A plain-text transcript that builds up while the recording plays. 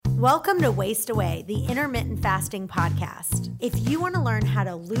Welcome to Waste Away, the intermittent fasting podcast. If you want to learn how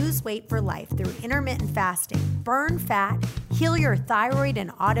to lose weight for life through intermittent fasting, burn fat, heal your thyroid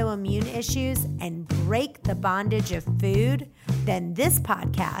and autoimmune issues, and break the bondage of food, then this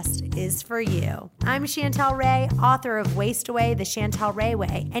podcast is for you. I'm Chantel Ray, author of Waste Away, The Chantel Ray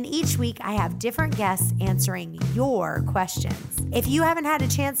Way, and each week I have different guests answering your questions. If you haven't had a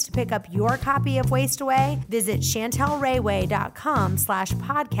chance to pick up your copy of Waste Away, visit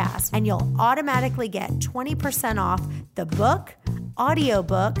chantelrayway.com/podcast and you'll automatically get 20% off the book,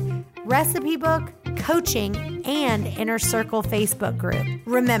 audiobook, recipe book, coaching, and Inner Circle Facebook group.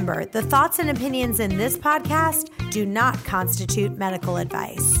 Remember, the thoughts and opinions in this podcast do not constitute medical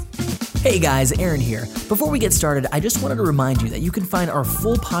advice. Hey guys, Aaron here. Before we get started, I just wanted to remind you that you can find our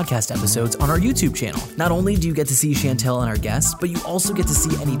full podcast episodes on our YouTube channel. Not only do you get to see Chantel and our guests, but you also get to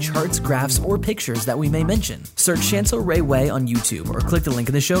see any charts, graphs, or pictures that we may mention. Search Chantel Ray Way on YouTube or click the link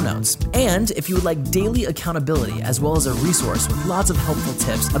in the show notes. And if you would like daily accountability as well as a resource with lots of helpful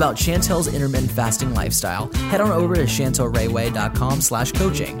tips about Chantel's intermittent fasting lifestyle, head on over to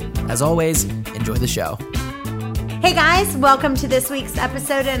chantelrayway.com/coaching. As always, enjoy the show. Hey guys, welcome to this week's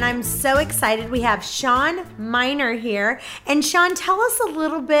episode, and I'm so excited. We have Shawn Miner here. And Shawn, tell us a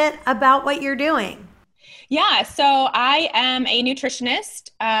little bit about what you're doing. Yeah, so I am a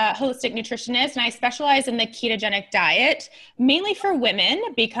nutritionist, holistic nutritionist, and I specialize in the ketogenic diet, mainly for women,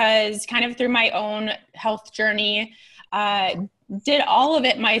 because kind of through my own health journey, did all of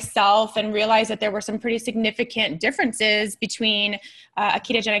it myself and realized that there were some pretty significant differences between a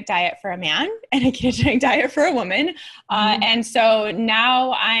ketogenic diet for a man and a ketogenic diet for a woman. And so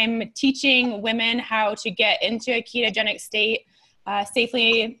now I'm teaching women how to get into a ketogenic state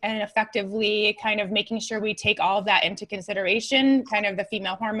safely and effectively, kind of making sure we take all of that into consideration, kind of the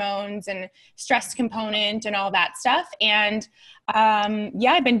female hormones and stress component and all that stuff. And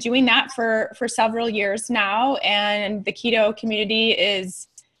I've been doing that for several years now, and the keto community is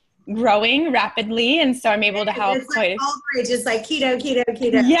growing rapidly, and so I'm able to help. It's like all just like keto.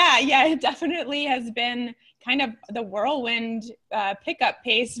 Yeah, it definitely has been kind of the whirlwind pickup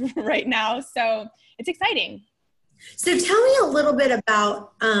pace right now, so it's exciting. So tell me a little bit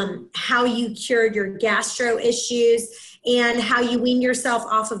about how you cured your gastro issues and how you weaned yourself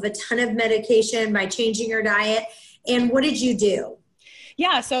off of a ton of medication by changing your diet. And what did you do?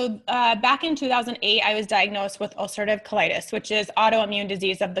 Yeah, so back in 2008, I was diagnosed with ulcerative colitis, which is autoimmune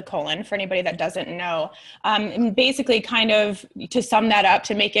disease of the colon, for anybody that doesn't know. And basically, kind of to sum that up,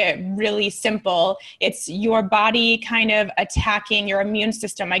 to make it really simple, it's your body kind of attacking, your immune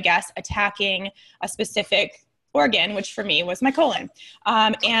system, I guess, attacking a specific organ, which for me was my colon.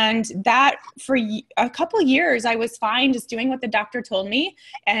 And that for a couple of years, I was fine just doing what the doctor told me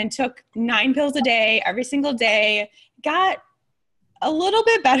and took 9 pills a day, every single day, got a little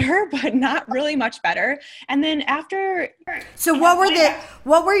bit better, but not really much better. And then after. So what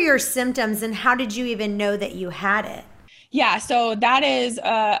were your symptoms and how did you even know that you had it? Yeah, so that is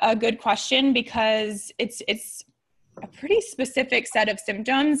a good question, because it's a pretty specific set of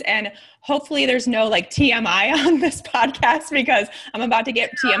symptoms, and hopefully there's no like TMI on this podcast, because I'm about to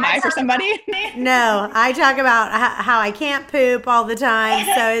get TMI for somebody. No, I talk about how I can't poop all the time,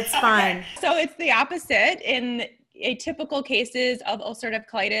 so it's fine. Okay. So it's the opposite. In a typical cases of ulcerative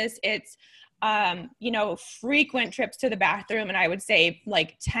colitis, it's frequent trips to the bathroom, and I would say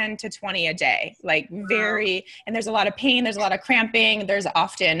like 10 to 20 a day, like and there's a lot of pain, there's a lot of cramping, there's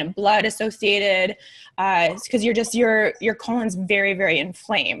often blood associated, because your colon's very, very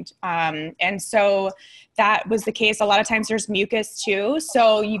inflamed. And so that was the case. A lot of times there's mucus too.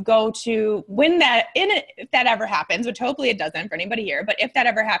 So you go to, if that ever happens, which hopefully it doesn't for anybody here, but if that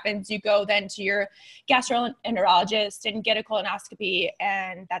ever happens, you go then to your gastroenterologist and get a colonoscopy,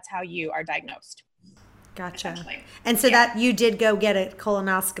 and that's how you are diagnosed. Gotcha. And so that you did go get a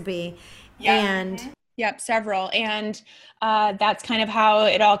colonoscopy. Yeah. And yep, several. And that's kind of how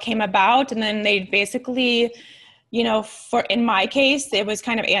it all came about. And then they basically, in my case, it was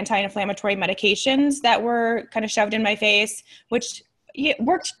kind of anti-inflammatory medications that were kind of shoved in my face, which it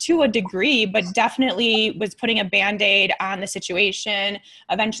worked to a degree, but definitely was putting a Band-Aid on the situation.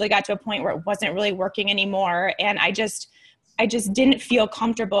 Eventually got to a point where it wasn't really working anymore. And I just didn't feel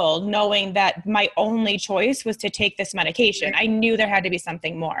comfortable knowing that my only choice was to take this medication. I knew there had to be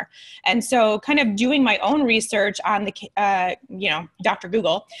something more. And so kind of doing my own research on Dr.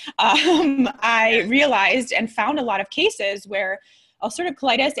 Google, I realized and found a lot of cases where ulcerative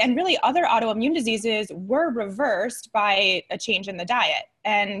colitis and really other autoimmune diseases were reversed by a change in the diet.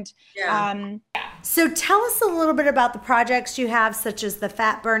 And so tell us a little bit about the projects you have, such as the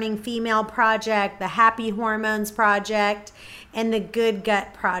Fat Burning Female Project, the Happy Hormones Project, and the Good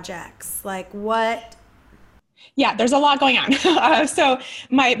Gut projects? Like what? Yeah, there's a lot going on. So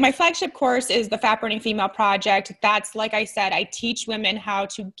my flagship course is the Fat Burning Female Project. That's, like I said, I teach women how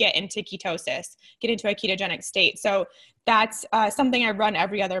to get into ketosis, get into a ketogenic state. So that's something I run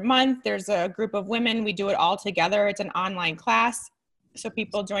every other month. There's a group of women. We do it all together. It's an online class. So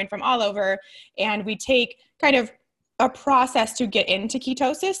people join from all over, and we take kind of a process to get into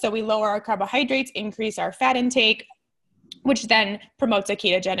ketosis. So we lower our carbohydrates, increase our fat intake, which then promotes a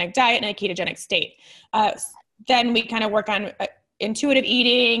ketogenic diet and a ketogenic state. Then we kind of work on intuitive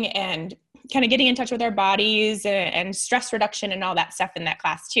eating and kind of getting in touch with our bodies and stress reduction and all that stuff in that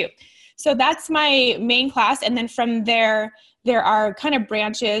class too. So that's my main class. And then from there are kind of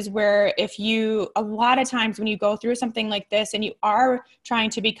branches where a lot of times when you go through something like this and you are trying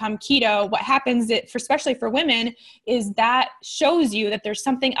to become keto, what happens, especially for women, is that shows you that there's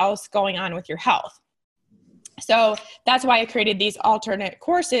something else going on with your health. So that's why I created these alternate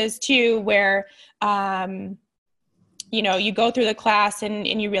courses too, where, you go through the class and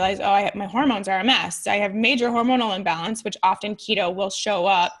you realize, my hormones are a mess. I have major hormonal imbalance, which often keto will show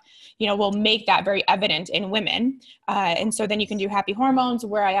up, will make that very evident in women. And so then you can do Happy Hormones,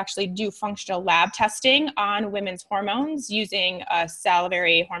 where I actually do functional lab testing on women's hormones using a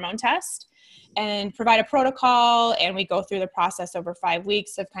salivary hormone test and provide a protocol. And we go through the process over 5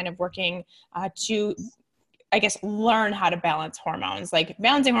 weeks of kind of working to, I guess, learn how to balance hormones. Like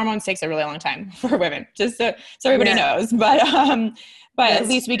balancing hormones takes a really long time for women, just so everybody knows. But yes, at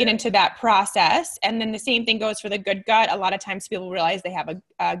least we get into that process. And then the same thing goes for the Good Gut. A lot of times people realize they have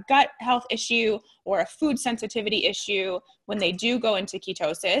a gut health issue or a food sensitivity issue when they do go into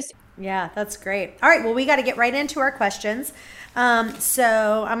ketosis. Yeah, that's great. All right, well, we got to get right into our questions.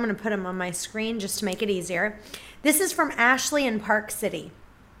 So I'm going to put them on my screen just to make it easier. This is from Ashley in Park City.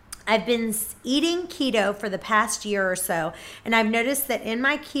 I've been eating keto for the past year or so, and I've noticed that in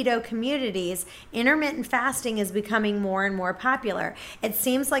my keto communities, intermittent fasting is becoming more and more popular. It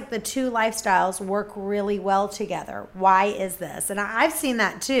seems like the two lifestyles work really well together. Why is this? And I've seen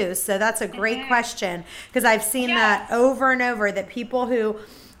that too, so that's a great question, because I've seen that over and over, that people who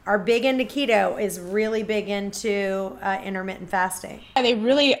are big into keto is really big into intermittent fasting. They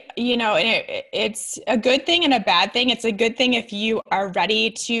really, and it's a good thing and a bad thing. It's a good thing if you are ready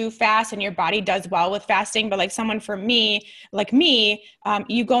to fast and your body does well with fasting. But like me,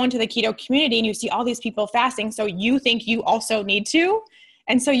 you go into the keto community and you see all these people fasting. So you think you also need to.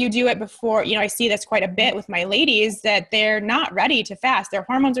 And so you do it before, I see this quite a bit with my ladies, that they're not ready to fast. Their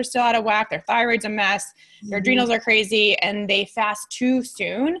hormones are still out of whack. Their thyroid's a mess. Their adrenals are crazy, and they fast too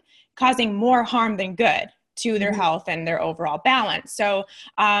soon, causing more harm than good to their health and their overall balance. So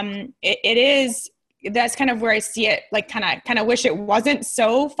that's kind of where I see it, like kind of wish it wasn't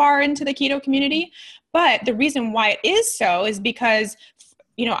so far into the keto community. But the reason why it is so is because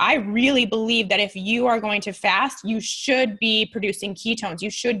I really believe that if you are going to fast, you should be producing ketones. You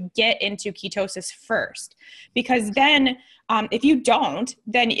should get into ketosis first, because then if you don't,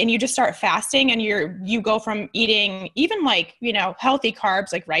 and you just start fasting and you go from eating even healthy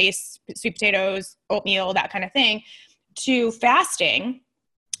carbs like rice, sweet potatoes, oatmeal, that kind of thing, to fasting,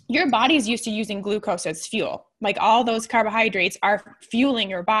 your body's used to using glucose as fuel. Like all those carbohydrates are fueling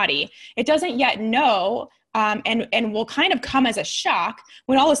your body. It doesn't yet know and will kind of come as a shock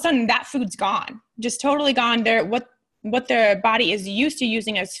when all of a sudden that food's gone, just totally gone. What the body is used to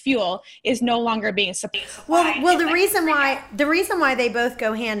using as fuel is no longer being supplied. Well, the reason why they both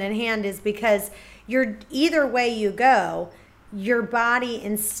go hand in hand is because either way you go, your body,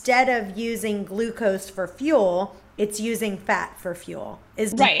 instead of using glucose for fuel, it's using fat for fuel.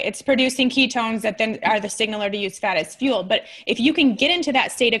 Right. It's producing ketones that then are the signaler to use fat as fuel. But if you can get into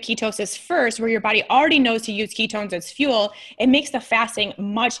that state of ketosis first, where your body already knows to use ketones as fuel, it makes the fasting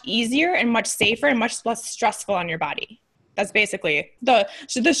much easier and much safer and much less stressful on your body. That's basically the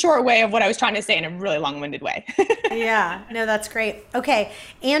short way of what I was trying to say in a really long-winded way. Yeah, no, that's great. Okay,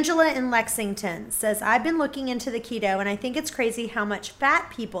 Angela in Lexington says, I've been looking into the keto, and I think it's crazy how much fat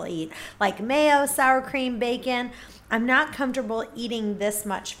people eat, like mayo, sour cream, bacon. I'm not comfortable eating this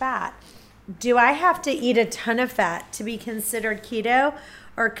much fat. Do I have to eat a ton of fat to be considered keto,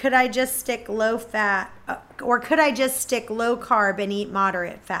 or could I just stick low carb and eat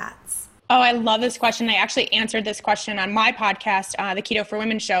moderate fats? Oh, I love this question. I actually answered this question on my podcast, the Keto for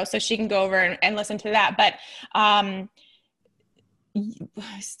Women show, so she can go over and listen to that. But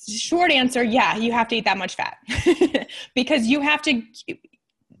short answer, yeah, you have to eat that much fat because you have to.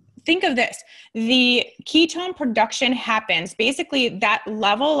 think of this, the ketone production happens. Basically, that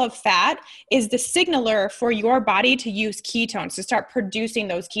level of fat is the signaler for your body to use ketones, to start producing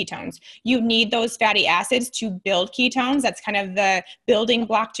those ketones. You need those fatty acids to build ketones. That's kind of the building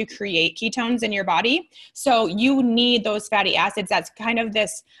block to create ketones in your body. So you need those fatty acids. That's kind of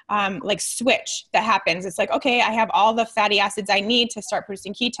this like switch that happens. It's like, okay, I have all the fatty acids I need to start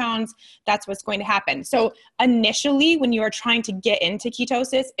producing ketones. That's what's going to happen. So initially, when you are trying to get into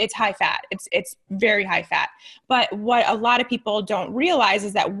ketosis, it's high fat. It's very high fat. But what a lot of people don't realize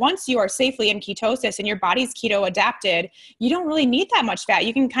is that once you are safely in ketosis and your body's keto adapted, you don't really need that much fat.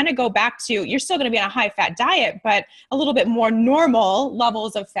 You can kind of go back to, you're still going to be on a high fat diet, but a little bit more normal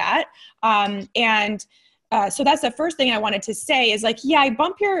levels of fat. So that's the first thing I wanted to say is like, yeah,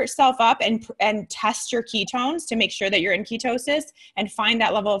 bump yourself up and test your ketones to make sure that you're in ketosis and find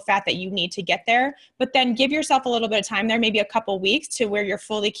that level of fat that you need to get there. But then give yourself a little bit of time there, maybe a couple weeks to where you're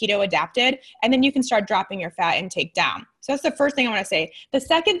fully keto adapted. And then you can start dropping your fat intake down. So that's the first thing I want to say. The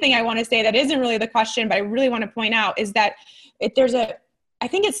second thing I want to say that isn't really the question, but I really want to point out is that I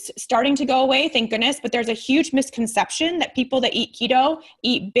think it's starting to go away, thank goodness, but there's a huge misconception that people that eat keto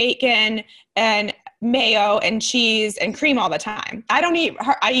eat bacon and mayo and cheese and cream all the time.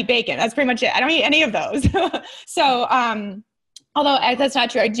 I eat bacon. That's pretty much it. I don't eat any of those. So, although that's not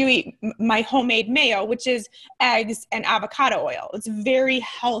true, I do eat my homemade mayo, which is eggs and avocado oil. It's very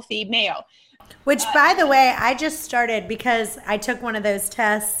healthy mayo. Which, by the way, I just started because I took one of those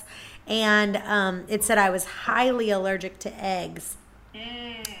tests and it said I was highly allergic to eggs.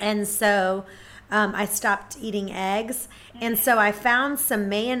 And so I stopped eating eggs. And so I found some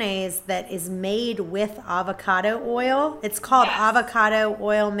mayonnaise that is made with avocado oil. It's called avocado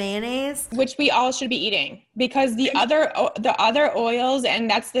oil mayonnaise. Which we all should be eating because the other oils, and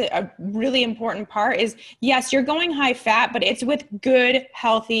that's a really important part is, yes, you're going high fat, but it's with good,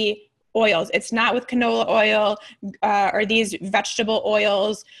 healthy oils. It's not with canola oil or these vegetable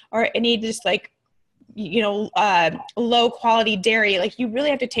oils or any just like, low quality dairy. Like you really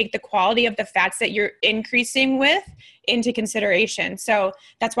have to take the quality of the fats that you're increasing with into consideration. So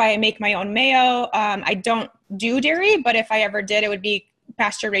that's why I make my own mayo. I don't do dairy, but if I ever did, it would be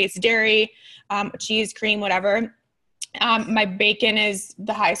pasture raised dairy, cheese, cream, whatever. My bacon is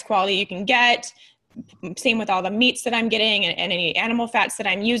the highest quality you can get. Same with all the meats that I'm getting and any animal fats that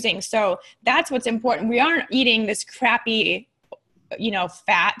I'm using. So that's what's important. We aren't eating this crappy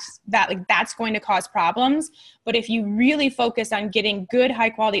fat that's going to cause problems. But if you really focus on getting good, high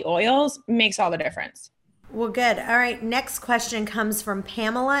quality oils, it makes all the difference. Well, good. All right. Next question comes from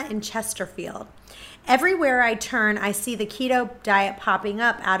Pamela in Chesterfield. Everywhere I turn, I see the keto diet popping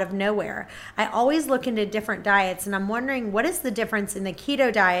up out of nowhere. I always look into different diets, and I'm wondering what is the difference in the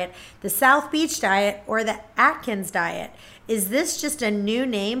keto diet, the South Beach diet, or the Atkins diet? Is this just a new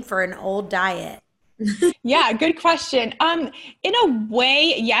name for an old diet? Yeah, good question. In a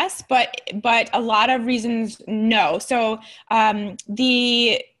way, yes, but a lot of reasons, no. So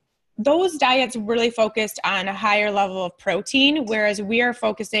those diets really focused on a higher level of protein, whereas we are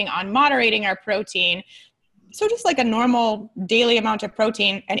focusing on moderating our protein. So just like a normal daily amount of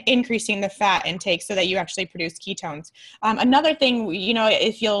protein and increasing the fat intake so that you actually produce ketones. Another thing,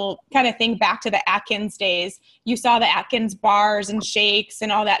 if you'll kind of think back to the Atkins days, you saw the Atkins bars and shakes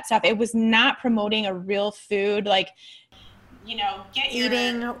and all that stuff. It was not promoting a real food, like,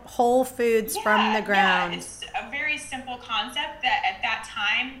 eating whole foods from the ground. Yeah, it's a very simple concept that at that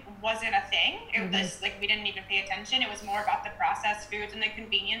time wasn't a thing. It was like we didn't even pay attention. It was more about the processed foods and the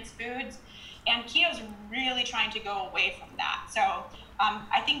convenience foods. And keto is really trying to go away from that. So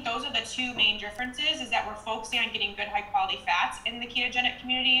I think those are the two main differences, is that we're focusing on getting good high quality fats in the ketogenic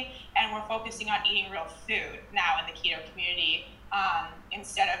community, and we're focusing on eating real food now in the keto community,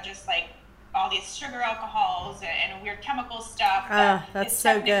 instead of just like all these sugar alcohols and weird chemical stuff. That's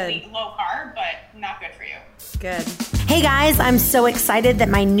so good. Low carb, but not good for you. Good. Hey guys, I'm so excited that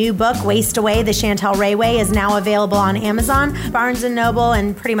my new book, Waste Away, The Chantel Ray Way, is now available on Amazon, Barnes & Noble,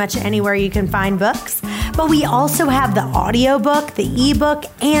 and pretty much anywhere you can find books. But we also have the audiobook, the ebook,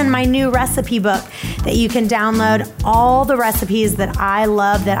 and my new recipe book that you can download all the recipes that I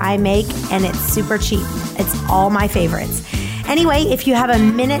love that I make, and it's super cheap. It's all my favorites. Anyway, if you have a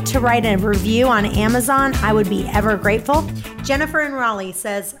minute to write a review on Amazon, I would be ever grateful. Jennifer in Raleigh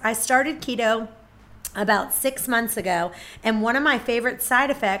says, I started keto about 6 months ago, and one of my favorite side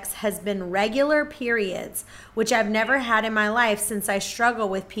effects has been regular periods, which I've never had in my life since I struggle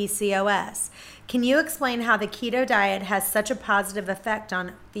with PCOS. Can you explain how the keto diet has such a positive effect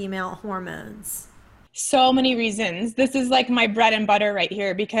on female hormones? So many reasons. This is like my bread and butter right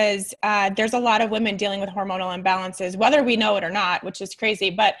here, because there's a lot of women dealing with hormonal imbalances, whether we know it or not, which is crazy.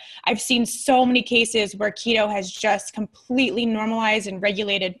 But I've seen so many cases where keto has just completely normalized and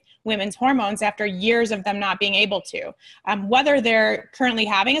regulated women's hormones after years of them not being able to, whether they're currently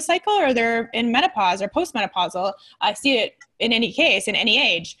having a cycle or they're in menopause or postmenopausal. I see it in any case, in any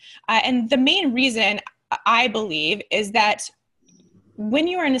age. And the main reason I believe is that when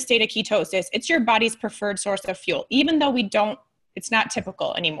you are in a state of ketosis, it's your body's preferred source of fuel, even though it's not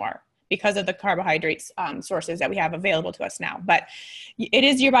typical anymore because of the carbohydrates sources that we have available to us now. But it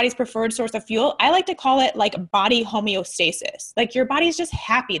is your body's preferred source of fuel. I like to call it like body homeostasis. Like your body's just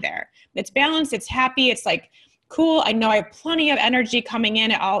happy there. It's balanced, it's happy, it's like, cool, I know I have plenty of energy coming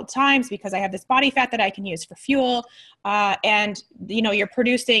in at all times because I have this body fat that I can use for fuel. And you're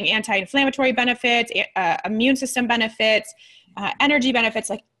producing anti-inflammatory benefits, immune system benefits, energy benefits,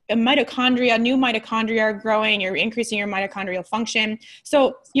 like new mitochondria are growing, you're increasing your mitochondrial function.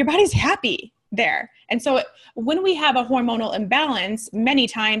 So your body's happy there. And so when we have a hormonal imbalance, many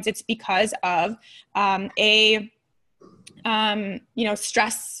times it's because of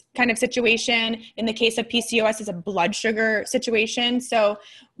stress kind of situation. In the case of PCOS, is a blood sugar situation. So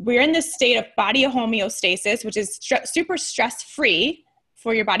we're in this state of body homeostasis, which is super stress-free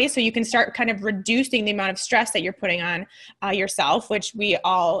for your body. So you can start kind of reducing the amount of stress that you're putting on yourself, which we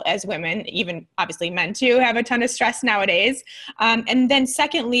all as women, even obviously men too, have a ton of stress nowadays. And then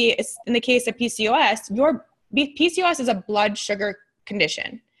secondly, in the case of PCOS, PCOS is a blood sugar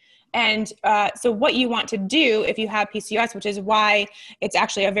condition. And so what you want to do if you have PCOS, which is why it's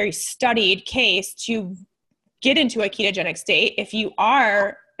actually a very studied case to get into a ketogenic state if you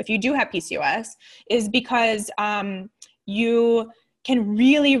do have PCOS, is because you can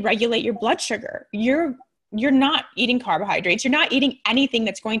really regulate your blood sugar. You're not eating carbohydrates. You're not eating anything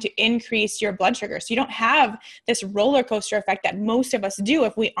that's going to increase your blood sugar. So you don't have this roller coaster effect that most of us do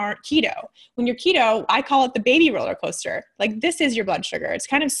if we aren't keto. When you're keto, I call it the baby roller coaster. Like, this is your blood sugar. It's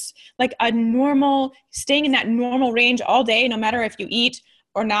kind of like a normal, staying in that normal range all day, no matter if you eat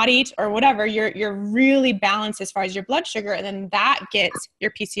or not eat or whatever, you're really balanced as far as your blood sugar. And then that gets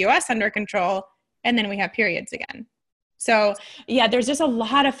your PCOS under control. And then we have periods again. So yeah, there's just a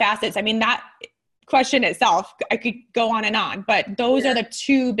lot of facets. I mean, that question itself, I could go on and on, but those are the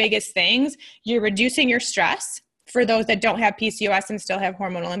two biggest things. You're reducing your stress. For those that don't have PCOS and still have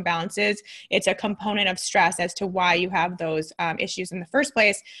hormonal imbalances, it's a component of stress as to why you have those issues in the first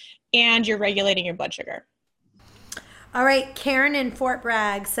place. And you're regulating your blood sugar. All right, Karen in Fort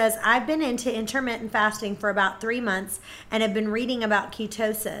Bragg says, I've been into intermittent fasting for about 3 months and have been reading about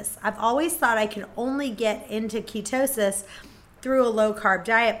ketosis. I've always thought I could only get into ketosis through a low-carb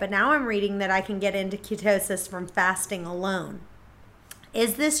diet, but now I'm reading that I can get into ketosis from fasting alone.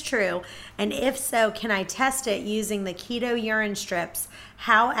 Is this true? And if so, can I test it using the keto urine strips?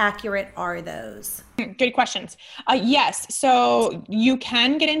 How accurate are those? Good questions. Yes, so you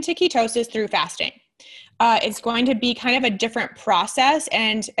can get into ketosis through fasting. It's going to be kind of a different process.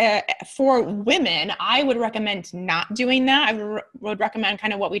 And for women, I would recommend not doing that. I would recommend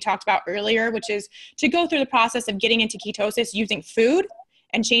kind of what we talked about earlier, which is to go through the process of getting into ketosis using food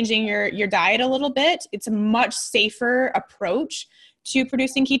and changing your diet a little bit. It's a much safer approach to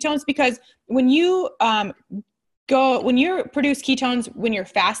producing ketones, because when you produce ketones when you're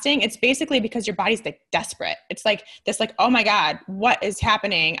fasting, it's basically because your body's like desperate. It's like this, like, oh my God, what is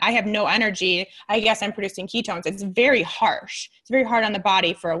happening? I have no energy. I guess I'm producing ketones. It's very harsh. It's very hard on the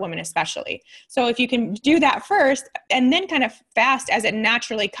body for a woman, especially. So if you can do that first and then kind of fast as it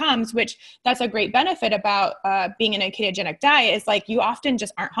naturally comes, which that's a great benefit about being in a ketogenic diet, is like you often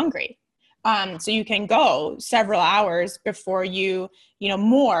just aren't hungry. So you can go several hours before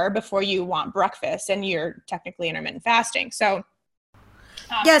before you want breakfast, and you're technically intermittent fasting. So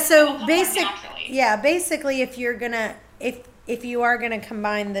basically if you are gonna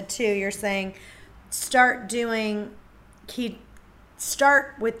combine the two, you're saying start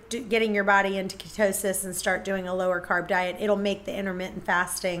with getting your body into ketosis and start doing a lower carb diet. It'll make the intermittent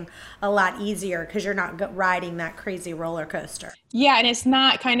fasting a lot easier because you're not riding that crazy roller coaster. Yeah. And it's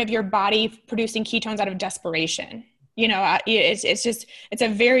not kind of your body producing ketones out of desperation. It's a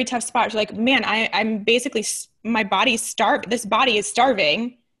very tough spot. You're like, man, I'm basically, my body's starved. This body is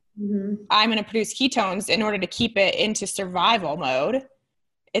starving. Mm-hmm. I'm going to produce ketones in order to keep it into survival mode.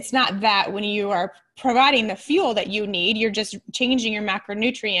 It's not that when you are providing the fuel that you need, you're just changing your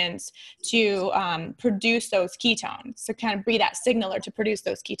macronutrients to produce those ketones. So kind of be that signaler to produce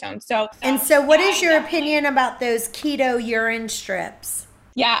those ketones. So what is your opinion about those keto urine strips?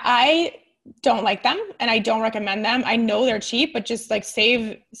 Yeah, I don't like them and I don't recommend them. I know they're cheap, but just like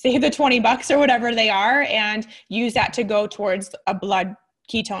save the $20 or whatever they are and use that to go towards a blood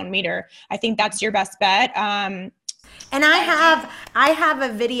ketone meter. I think that's your best bet. And I have a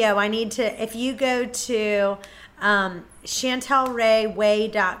video. I need to, if you go to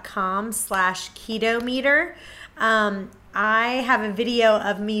chantelrayway.com/ketometer, I have a video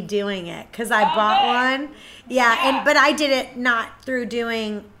of me doing it because I bought one. Yeah. But I did it not through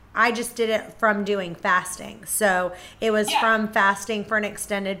doing, I just did it from doing fasting. So it was from fasting for an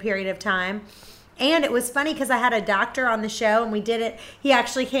extended period of time. And it was funny because I had a doctor on the show and we did it. He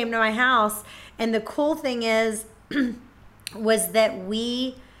actually came to my house. And the cool thing is, was that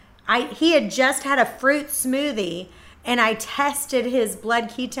he had just had a fruit smoothie and I tested his blood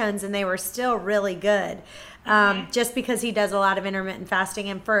ketones and they were still really good. Just because he does a lot of intermittent fasting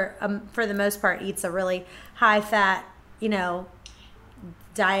and for the most part eats a really high fat,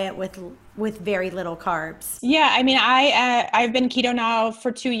 diet with very little carbs. Yeah. I mean, I've been keto now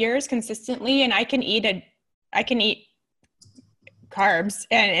for 2 years consistently and I can eat carbs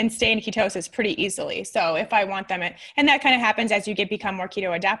and stay in ketosis pretty easily. So if I want them, and that kind of happens as you become more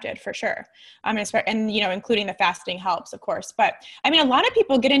keto adapted for sure. And including the fasting helps, of course. But I mean, a lot of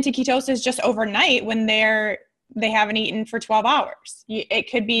people get into ketosis just overnight when they haven't eaten for 12 hours. It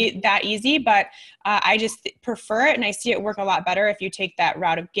could be that easy, but I just prefer it. And I see it work a lot better if you take that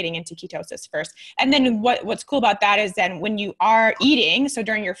route of getting into ketosis first. And then what's cool about that is then when you are eating, so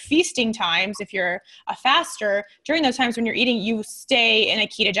during your feasting times, if you're a faster, during those times when you're eating, you stay in a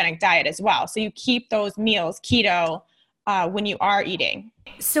ketogenic diet as well. So you keep those meals keto when you are eating.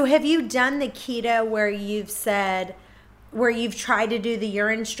 So have you done the keto where you've tried to do the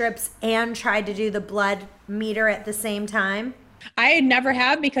urine strips and tried to do the blood meter at the same time? I never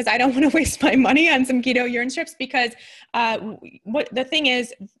have because I don't want to waste my money on some keto urine strips because what the thing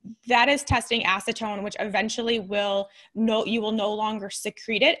is that is testing acetone, which eventually you will no longer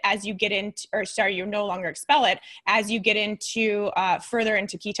secrete it as you get into, you no longer expel it as you get into further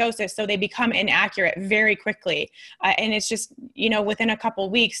into ketosis. So they become inaccurate very quickly. And it's just, within a couple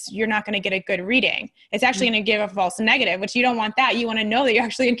of weeks, you're not going to get a good reading. It's actually going to give a false negative, which you don't want that. You want to know that you're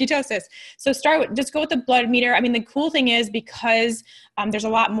actually in ketosis. So just go with the blood meter. I mean, the cool thing is because there's a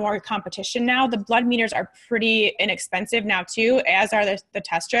lot more competition now, the blood meters are pretty inexpensive now too, as are the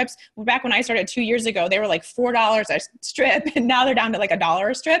test strips. Back when I started 2 years ago, they were like $4 a strip, and now they're down to like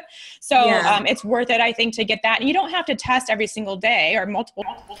 $1 a strip. So it's worth it, I think, to get that. And you don't have to test every single day or multiple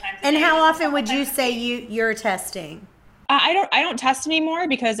times a And day. how often would you say you're testing? I don't test anymore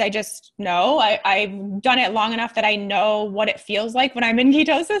because I just know I've done it long enough that I know what it feels like when I'm in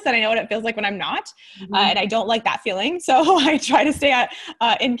ketosis and I know what it feels like when I'm not. Mm-hmm. And I don't like that feeling. So I try to stay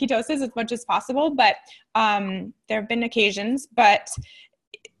in ketosis as much as possible, but there have been occasions, but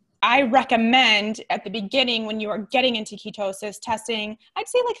I recommend at the beginning when you are getting into ketosis testing, I'd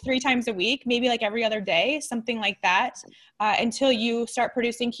say like 3 times a week, maybe like every other day, something like that, until you start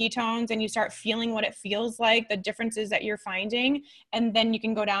producing ketones and you start feeling what it feels like, the differences that you're finding. And then you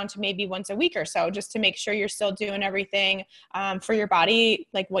can go down to maybe once a week or so, just to make sure you're still doing everything for your body,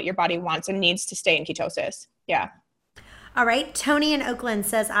 like what your body wants and needs to stay in ketosis. Yeah. All right. Tony in Oakland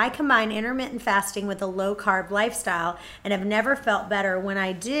says, I combine intermittent fasting with a low carb lifestyle and have never felt better when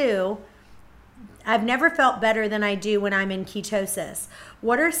I do. I've never felt better than I do when I'm in ketosis.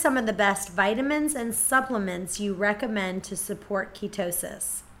 What are some of the best vitamins and supplements you recommend to support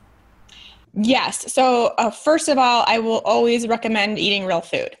ketosis? Yes. So first of all, I will always recommend eating real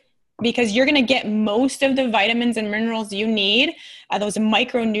food, because you're going to get most of the vitamins and minerals you need, those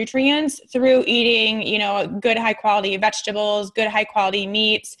micronutrients, through eating, good high quality vegetables, good high quality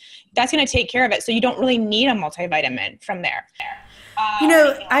meats. That's going to take care of it. So you don't really need a multivitamin from there.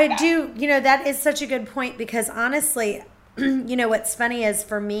 That is such a good point, because honestly, what's funny is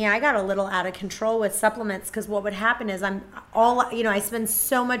for me, I got a little out of control with supplements, because what would happen is I spend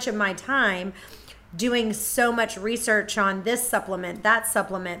so much of my time doing so much research on this supplement, that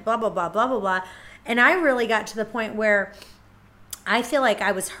supplement, blah, blah, blah, blah, blah, blah. And I really got to the point where I feel like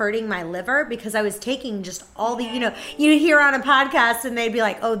I was hurting my liver because I was taking just all the, you hear on a podcast and they'd be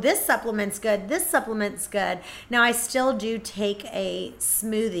like, oh, this supplement's good. This supplement's good. Now I still do take a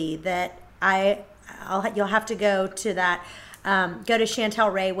smoothie that you'll have to go to that. Go to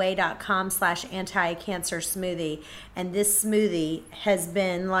chantelrayway.com/anti-cancer smoothie. And this smoothie has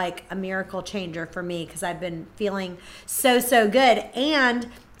been like a miracle changer for me, because I've been feeling so good.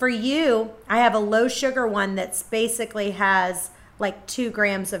 And for you, I have a low sugar one that's basically has like 2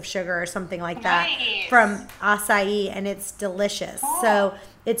 grams of sugar or something like that from acai, and it's delicious. Oh. So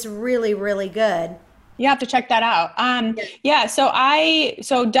it's really, really good. You have to check that out.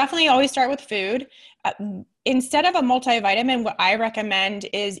 So definitely always start with food. Instead of a multivitamin, what I recommend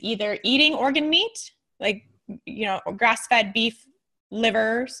is either eating organ meat, like, grass-fed beef,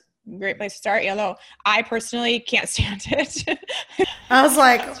 livers, great place to start. Although I personally can't stand it. I was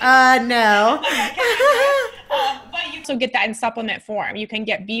like, no. But you also get that in supplement form. You can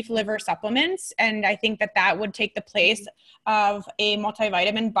get beef liver supplements. And I think that would take the place of a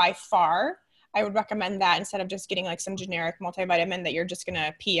multivitamin by far. I would recommend that instead of just getting like some generic multivitamin that you're just going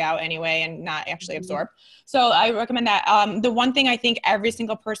to pee out anyway and not actually absorb. So I recommend that. The one thing I think every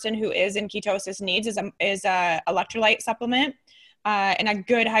single person who is in ketosis needs is a electrolyte supplement. And a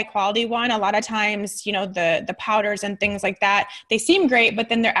good high quality one. A lot of times, the powders and things like that, they seem great, but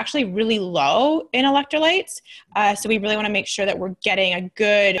then they're actually really low in electrolytes. So we really want to make sure that we're getting a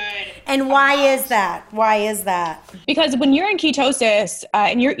good. And why is that? Because when you're in ketosis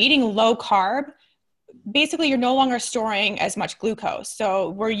and you're eating low carb, basically you're no longer storing as much glucose. So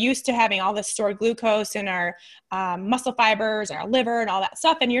we're used to having all this stored glucose in our muscle fibers and our liver and all that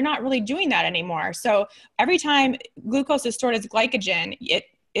stuff. And you're not really doing that anymore. So every time glucose is stored as glycogen, it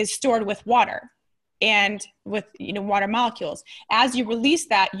is stored with water and with, water molecules. As you release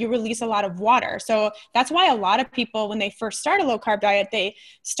that, you release a lot of water. So that's why a lot of people, when they first start a low carb diet, they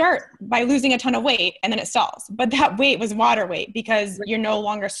start by losing a ton of weight and then it stalls. But that weight was water weight because you're no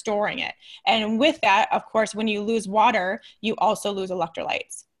longer storing it. And with that, of course, when you lose water, you also lose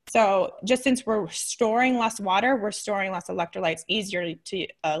electrolytes. So just since we're storing less water, we're storing less electrolytes, easier to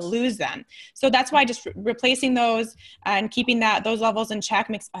lose them. So that's why just replacing those and keeping those levels in check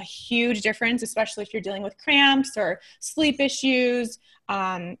makes a huge difference, especially if you're dealing with cramps or sleep issues,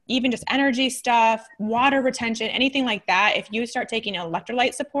 even just energy stuff, water retention, anything like that. If you start taking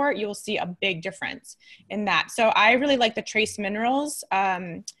electrolyte support, you will see a big difference in that. So I really like the Trace Minerals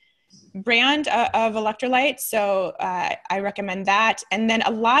brand of electrolytes. So I recommend that. And then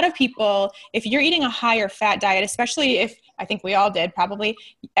a lot of people, if you're eating a higher fat diet, especially if I think we all did probably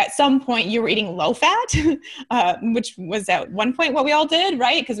at some point you were eating low fat, which was at one point what we all did,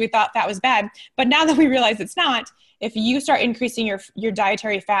 right? Because we thought fat was bad. But now that we realize it's not, if you start increasing your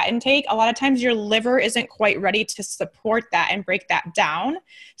dietary fat intake, a lot of times your liver isn't quite ready to support that and break that down.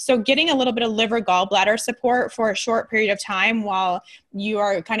 So getting a little bit of liver gallbladder support for a short period of time while you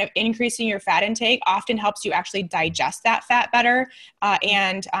are kind of increasing your fat intake often helps you actually digest that fat better.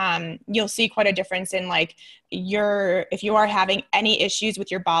 And you'll see quite a difference in if you are having any issues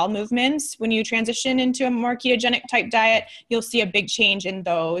with your bowel movements when you transition into a more ketogenic type diet, you'll see a big change in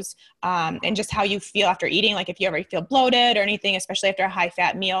those and just how you feel after eating. Like if you ever feel bloated or anything, especially after a high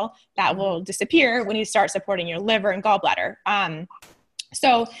fat meal, that will disappear when you start supporting your liver and gallbladder.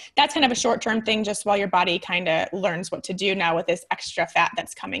 So that's kind of a short-term thing just while your body kind of learns what to do now with this extra fat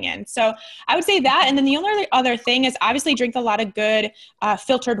that's coming in. So I would say that. And then the only other thing is obviously drink a lot of good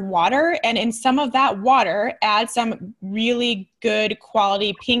filtered water. And in some of that water, add some really good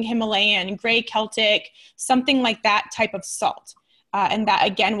quality pink Himalayan, gray Celtic, something like that type of salt. And that,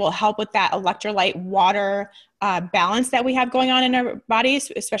 again, will help with that electrolyte water balance that we have going on in our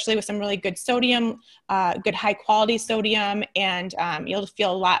bodies, especially with some really good sodium, good high quality sodium, and you'll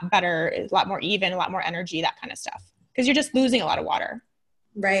feel a lot better, a lot more even, a lot more energy, that kind of stuff, because you're just losing a lot of water.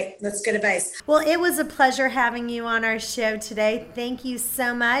 Right. That's good advice. Well, it was a pleasure having you on our show today. Thank you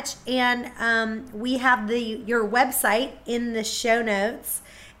so much. And we have your website in the show notes.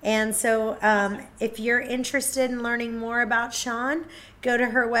 And so if you're interested in learning more about Shawn, go to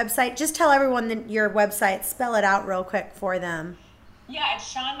her website. Just tell everyone your website. Spell it out real quick for them. Yeah,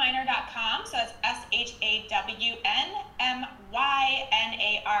 it's ShawnMynar.com. So it's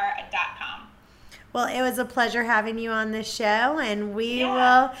ShawnMynar.com. Well, it was a pleasure having you on this show, and we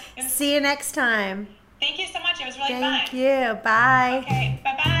will see you next time. Thank you so much. It was really fun. Thank you. Bye. Okay,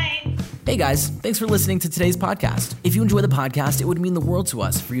 bye-bye. Hey guys, thanks for listening to today's podcast. If you enjoy the podcast, it would mean the world to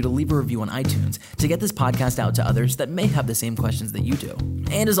us for you to leave a review on iTunes to get this podcast out to others that may have the same questions that you do.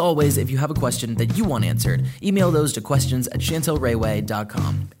 And as always, if you have a question that you want answered, email those to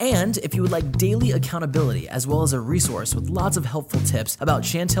questions@chantelrayway.com. And if you would like daily accountability as well as a resource with lots of helpful tips about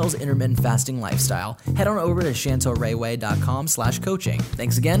Chantel's intermittent fasting lifestyle, head on over to chantelrayway.com/coaching.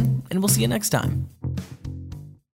 Thanks again, and we'll see you next time.